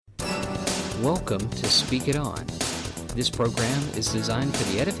Welcome to Speak It On. This program is designed for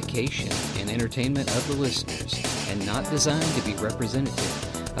the edification and entertainment of the listeners and not designed to be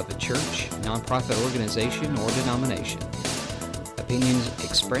representative of a church, nonprofit organization, or denomination. Opinions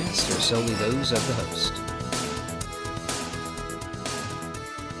expressed are solely those of the host.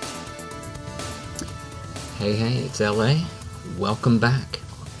 Hey, it's LA. Welcome back.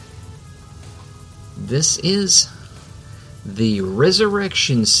 This is the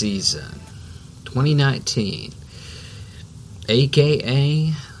Resurrection Season 2019,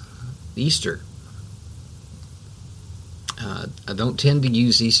 aka Easter. I don't tend to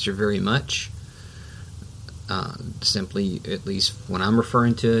use Easter very much, simply, at least when I'm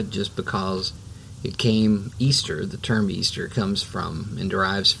referring to it, just because Easter, the term Easter, comes from and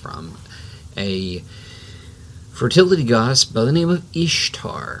derives from a fertility goddess by the name of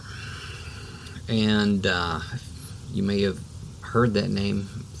Ishtar. And you may have heard that name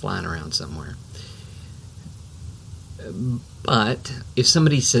flying around somewhere. But if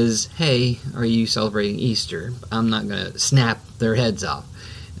somebody says, hey, are you celebrating Easter? I'm not going to snap their heads off.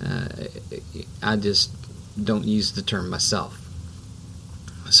 I just don't use the term myself.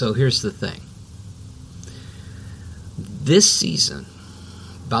 So here's the thing. This season,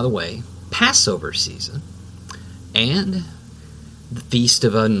 by the way, Passover season, and the Feast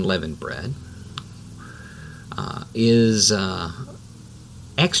of Unleavened Bread is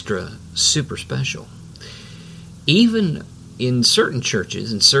extra super special. Even in certain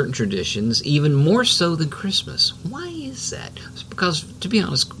churches and certain traditions, even more so than Christmas. Why is that? It's because, to be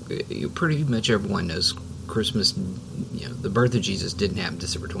honest, pretty much everyone knows Christmas, the birth of Jesus didn't happen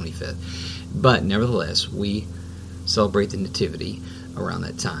December 25th. But nevertheless, we celebrate the Nativity around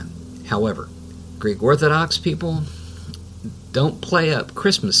that time. However, Greek Orthodox people don't play up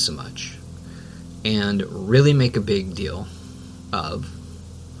Christmas so much and really make a big deal of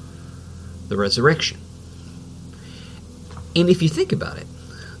the resurrection. And if you think about it,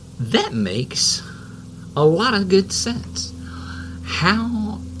 that makes a lot of good sense.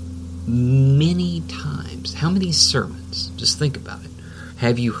 How many times, how many sermons, just think about it,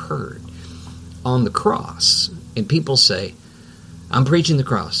 have you heard on the cross, and people say, I'm preaching the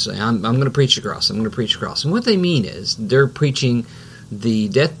cross. I'm going to preach the cross. I'm going to preach the cross. And what they mean is they're preaching the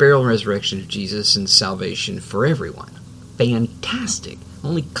death, burial, and resurrection of Jesus and salvation for everyone. Fantastic.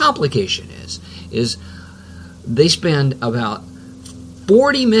 Only complication is they spend about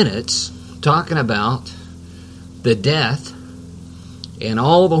 40 minutes talking about the death and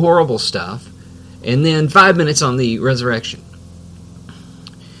all the horrible stuff, and then 5 minutes on the resurrection.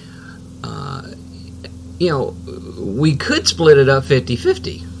 We could split it up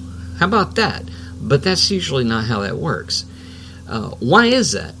 50-50. How about that? But that's usually not how that works. Why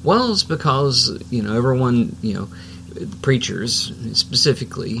is that? Well, it's because, everyone, preachers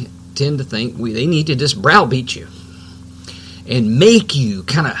specifically tend to think they need to just browbeat you and make you,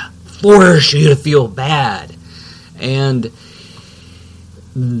 kind of force you to feel bad. And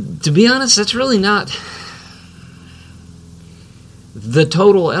to be honest, that's really not the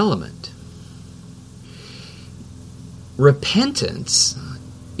total element. Repentance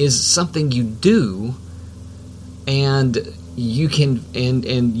is something you do, and you can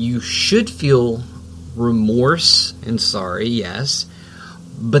and you should feel remorse and sorry, yes,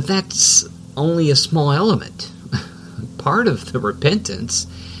 but that's only a small element. Part of the repentance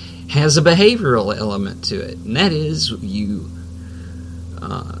has a behavioral element to it, and that is the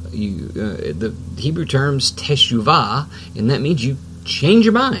Hebrew term's teshuvah, and that means you change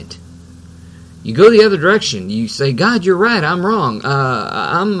your mind. You go the other direction. You say, God, you're right, I'm wrong.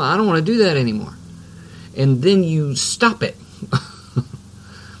 I don't want to do that anymore. And then you stop it.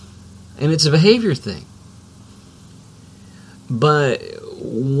 And it's a behavior thing. But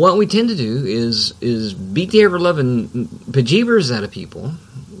what we tend to do is beat the ever-loving bejeebers out of people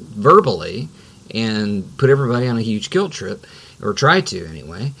verbally and put everybody on a huge guilt trip, or try to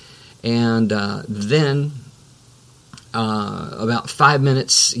anyway. And then about 5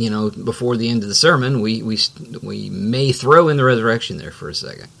 minutes, before the end of the sermon, we may throw in the resurrection there for a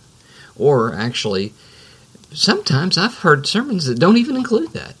second. Or actually, sometimes I've heard sermons that don't even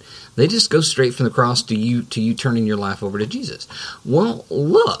include that. They just go straight from the cross to you turning your life over to Jesus. Well,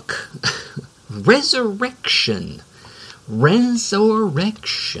 look, resurrection.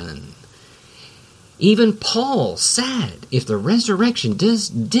 Even Paul said, if the resurrection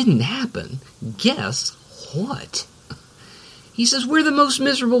didn't happen, guess what? He says, we're the most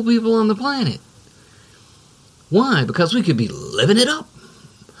miserable people on the planet. Why? Because we could be living it up.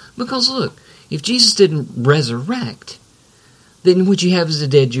 Because look, if Jesus didn't resurrect, then what you have is a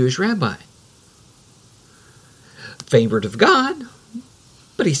dead Jewish rabbi. Favorite of God,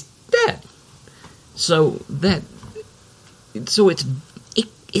 but he's dead. So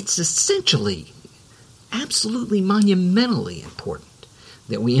it's essentially absolutely monumentally important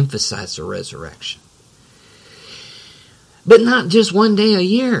that we emphasize the resurrection. But not just one day a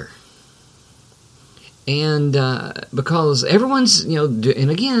year. And because everyone's, and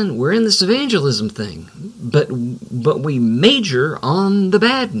again, we're in this evangelism thing, but we major on the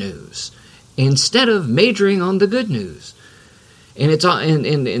bad news instead of majoring on the good news. And it's and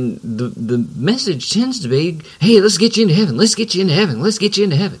the message tends to be, hey, let's get you into heaven, let's get you into heaven, let's get you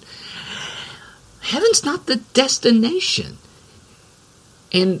into heaven. Heaven's not the destination.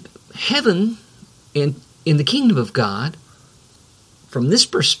 And heaven in the kingdom of God, from this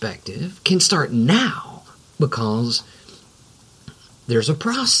perspective, can start now because there's a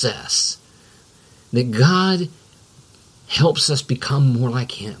process that God helps us become more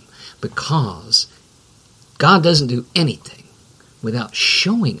like Him, because God doesn't do anything without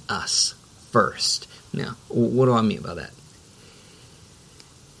showing us first. Now, what do I mean by that?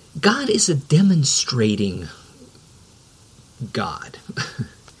 God is a demonstrating God.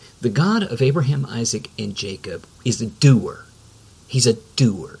 The God of Abraham, Isaac, and Jacob is a doer. He's a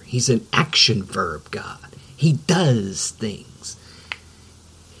doer. He's an action verb God. He does things.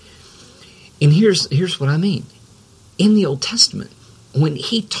 And here's what I mean. In the Old Testament, when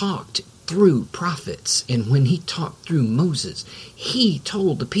He talked through prophets and when He talked through Moses, He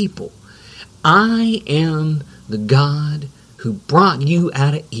told the people, I am the God who brought you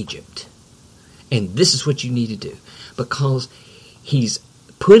out of Egypt. And this is what you need to do. Because He's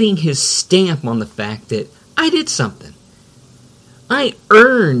putting His stamp on the fact that I did something. I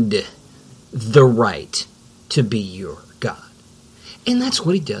earned the right to be your God. And that's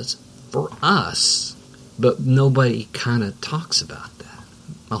what He does for us. But nobody kind of talks about that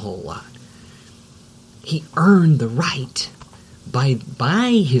a whole lot. He earned the right by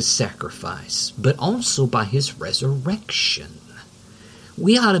His sacrifice, but also by His resurrection.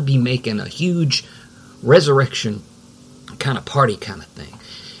 We ought to be making a huge resurrection kind of party kind of thing,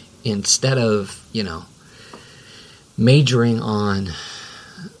 instead of, majoring on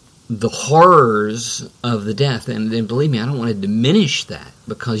the horrors of the death. And believe me, I don't want to diminish that,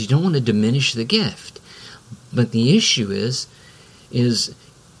 because you don't want to diminish the gift. But the issue is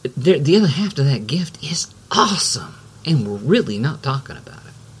the other half of that gift is awesome, and we're really not talking about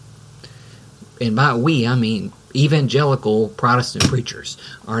it. And by we, I mean evangelical Protestant preachers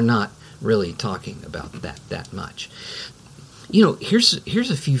are not really talking about that much. Here's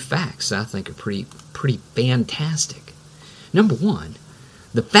a few facts that I think are pretty fantastic. Number one,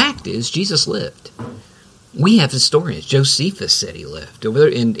 the fact is Jesus lived. We have historians. Josephus said he lived. Over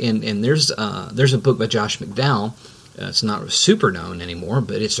there, and there's a book by Josh McDowell. It's not super known anymore,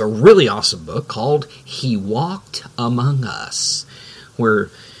 but it's a really awesome book called He Walked Among Us, where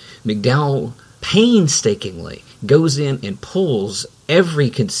McDowell painstakingly goes in and pulls every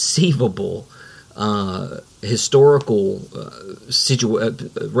conceivable historical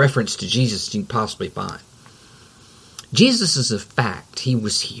reference to Jesus you can possibly find. Jesus is a fact. He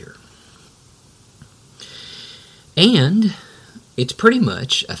was here. And it's pretty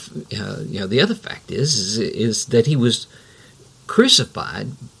much, the other fact is that He was crucified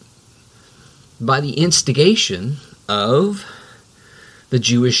by the instigation of the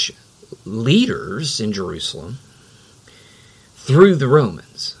Jewish leaders in Jerusalem through the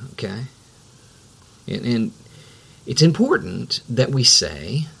Romans, okay? And it's important that we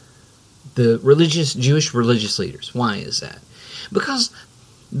say the Jewish religious leaders. Why is that? Because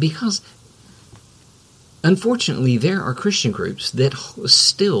unfortunately, there are Christian groups that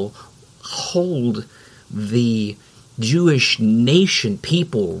still hold the Jewish nation,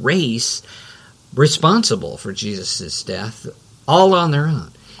 people, race responsible for Jesus' death all on their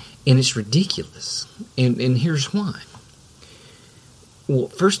own. And it's ridiculous. And here's why. Well,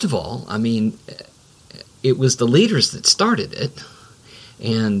 first of all, I mean, it was the leaders that started it.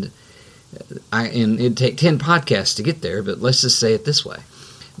 And it'd take 10 podcasts to get there, but let's just say it this way.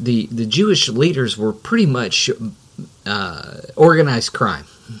 The Jewish leaders were pretty much organized crime.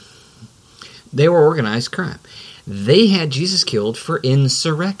 They were organized crime. They had Jesus killed for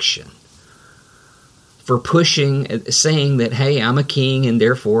insurrection, for saying that, hey, I'm a king and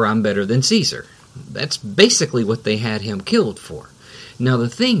therefore I'm better than Caesar. That's basically what they had Him killed for. Now the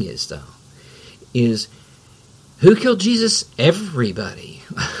thing is, though, is who killed Jesus? Everybody.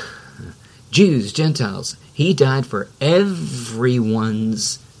 Jews, Gentiles. He died for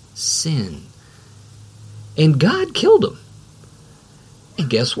everyone's sin. And God killed Him. And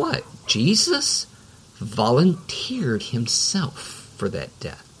guess what? Jesus volunteered Himself for that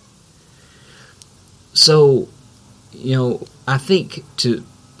death. So, I think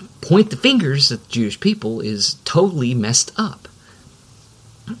point the fingers at the Jewish people is totally messed up.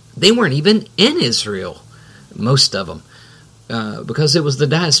 They weren't even in Israel, most of them, because it was the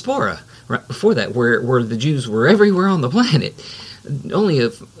diaspora right before that, where the Jews were everywhere on the planet. Only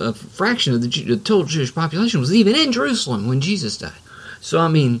a fraction of the total Jewish population was even in Jerusalem when Jesus died. So, I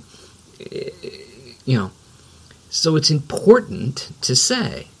mean, so it's important to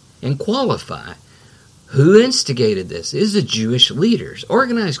say and qualify who instigated this. Is the Jewish leaders.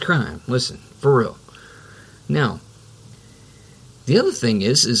 Organized crime. Listen, for real. Now, the other thing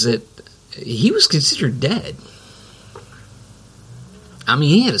is that he was considered dead. I mean,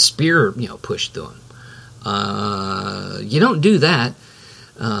 he had a spear, pushed through him. You don't do that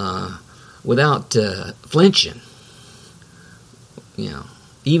without flinching.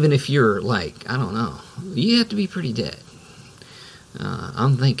 Even if you're like, I don't know, you have to be pretty dead.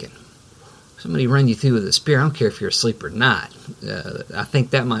 I'm thinking, somebody run you through with a spear, I don't care if you're asleep or not. I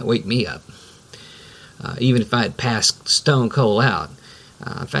think that might wake me up. Even if I had passed stone cold out.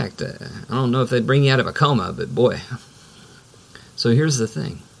 In fact, I don't know if they'd bring you out of a coma, but boy. So here's the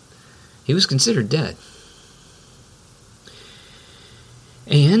thing. He was considered dead.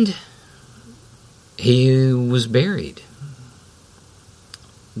 And he was buried.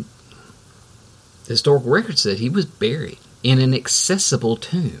 The historical record said he was buried in an accessible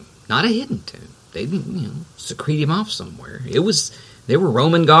tomb, not a hidden tomb. They didn't, secrete him off somewhere. There were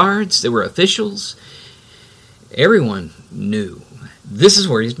Roman guards, there were officials. Everyone knew this is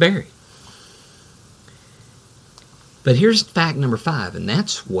where he's buried. But here's fact number 5, and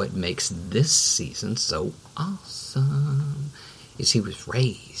that's what makes this season so awesome, is he was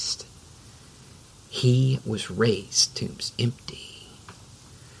raised. He was raised, tombs empty.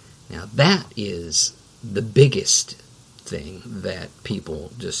 Now that is the biggest thing that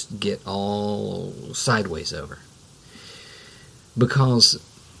people just get all sideways over. Because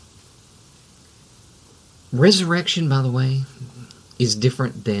resurrection, by the way, is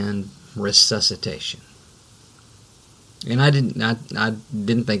different than resuscitation. And I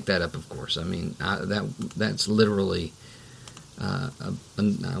didn't think that up, of course. I mean, that's literally I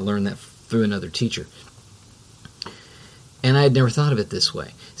learned that through another teacher. And I had never thought of it this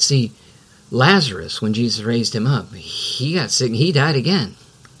way. See, Lazarus, when Jesus raised him up, he got sick and he died again.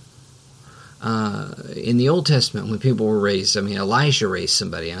 In the Old Testament, when people were raised, I mean, Elijah raised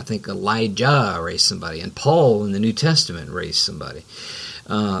somebody, and I think Elijah raised somebody, and Paul in the New Testament raised somebody.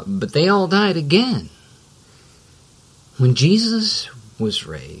 But they all died again. When Jesus was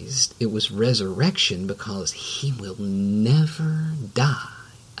raised, it was resurrection because he will never die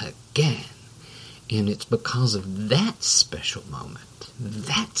again. And it's because of that special moment,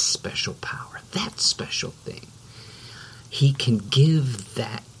 that special power, that special thing. He can give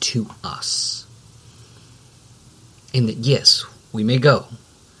that to us. And that, yes, we may go,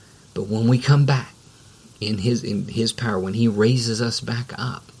 but when we come back in his power, when he raises us back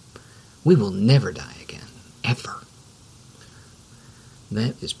up, we will never die again, ever.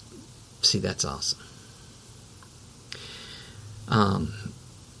 That's awesome.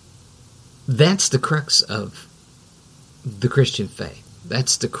 That's the crux of the Christian faith.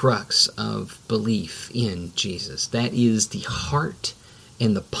 That's the crux of belief in Jesus. That is the heart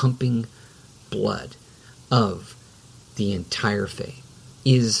and the pumping blood of the entire faith,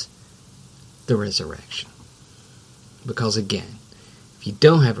 is the resurrection. Because again, if you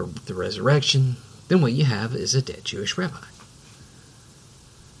don't have the resurrection, then what you have is a dead Jewish rabbi.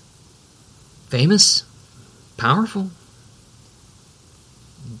 Famous, powerful,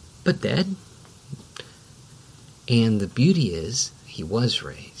 but dead. And the beauty is, he was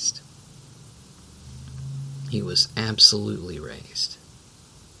raised. He was absolutely raised.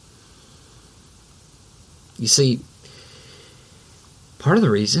 You see, part of the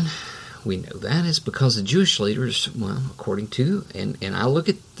reason we know that is because the Jewish leaders, well, according to, and I look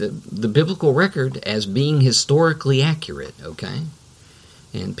at the biblical record as being historically accurate, okay?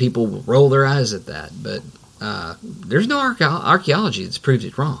 And people will roll their eyes at that, but there's no archaeology that's proved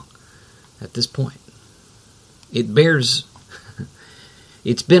it wrong at this point.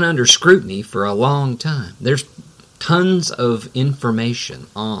 It's been under scrutiny for a long time. There's tons of information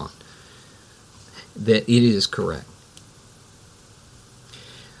on that it is correct.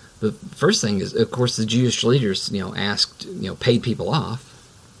 The first thing is, of course, the Jewish leaders, paid people off,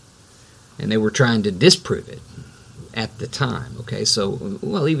 and they were trying to disprove it at the time. Okay, so,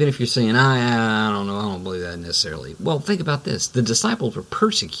 well, even if you're saying, I don't know, I don't believe that necessarily. Well, think about this. The disciples were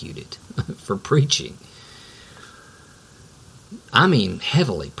persecuted for preaching. I mean,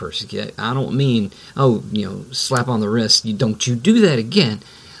 heavily persecuted. I don't mean, slap on the wrist, don't you do that again.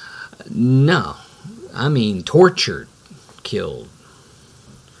 No. I mean, tortured, killed.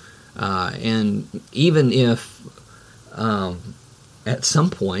 And even if at some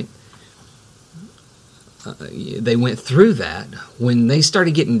point they went through that, when they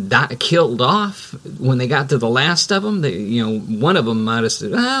started getting killed off, when they got to the last of them, one of them might have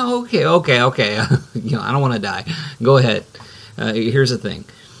said, "Oh, okay, I don't want to die. Go ahead. Here's the thing,"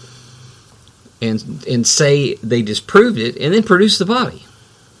 and say they disproved it, and then produced the body.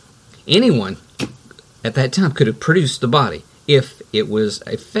 Anyone at that time could have produced the body if it was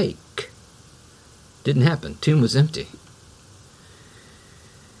a fake. Didn't happen. Tomb was empty.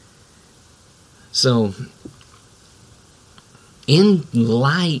 So, in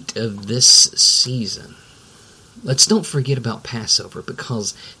light of this season, let's don't forget about Passover,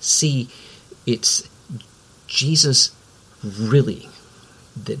 because, see, it's Jesus really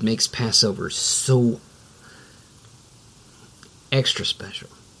that makes Passover so extra special,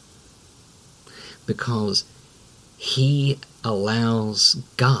 because he allows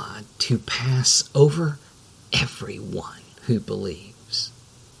God to pass over everyone who believes.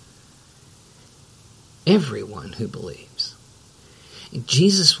 Everyone who believes.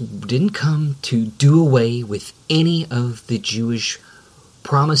 Jesus didn't come to do away with any of the Jewish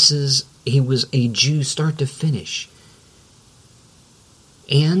promises. He was a Jew start to finish.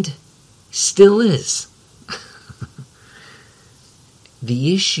 And still is.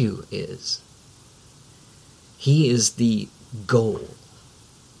 The issue is, he is the goal.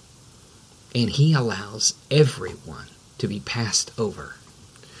 And he allows everyone to be passed over.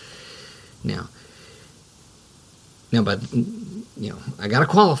 Now, but I got to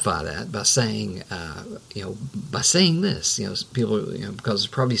qualify that by saying, this, people, because there's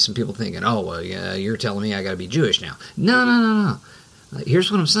probably some people thinking, "Oh, well, yeah, you're telling me I got to be Jewish now." No. Here's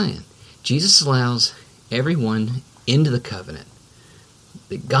what I'm saying: Jesus allows everyone into the covenant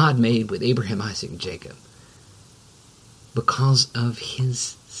that God made with Abraham, Isaac, and Jacob because of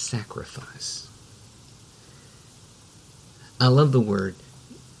his sacrifice. I love the word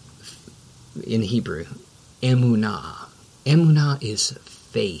in Hebrew, emunah. Emunah is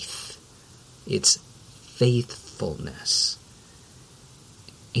faith. It's faithfulness.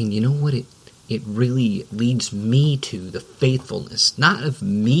 And you know what? It really leads me to the faithfulness, not of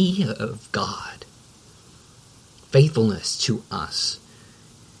me, of God. Faithfulness to us,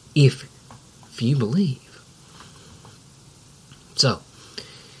 if you believe. So,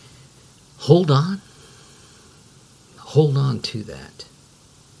 hold on. Hold on to that.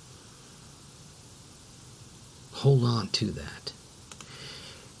 Hold on to that.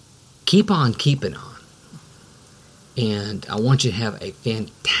 Keep on keeping on. And I want you to have a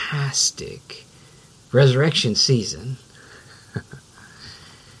fantastic resurrection season.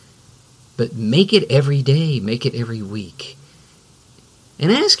 But make it every day. Make it every week.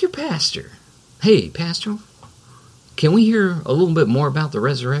 And ask your pastor, "Hey, pastor, can we hear a little bit more about the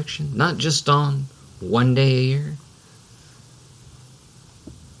resurrection? Not just on one day a year?"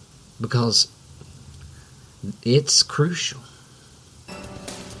 Because it's crucial.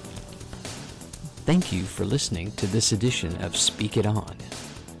 Thank you for listening to this edition of Speak It On.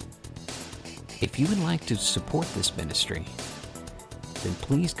 If you would like to support this ministry, then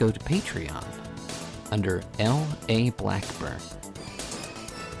please go to Patreon under L.A. Blackburn.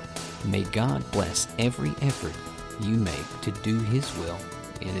 May God bless every effort you make to do His will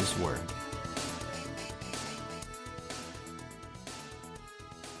in His Word.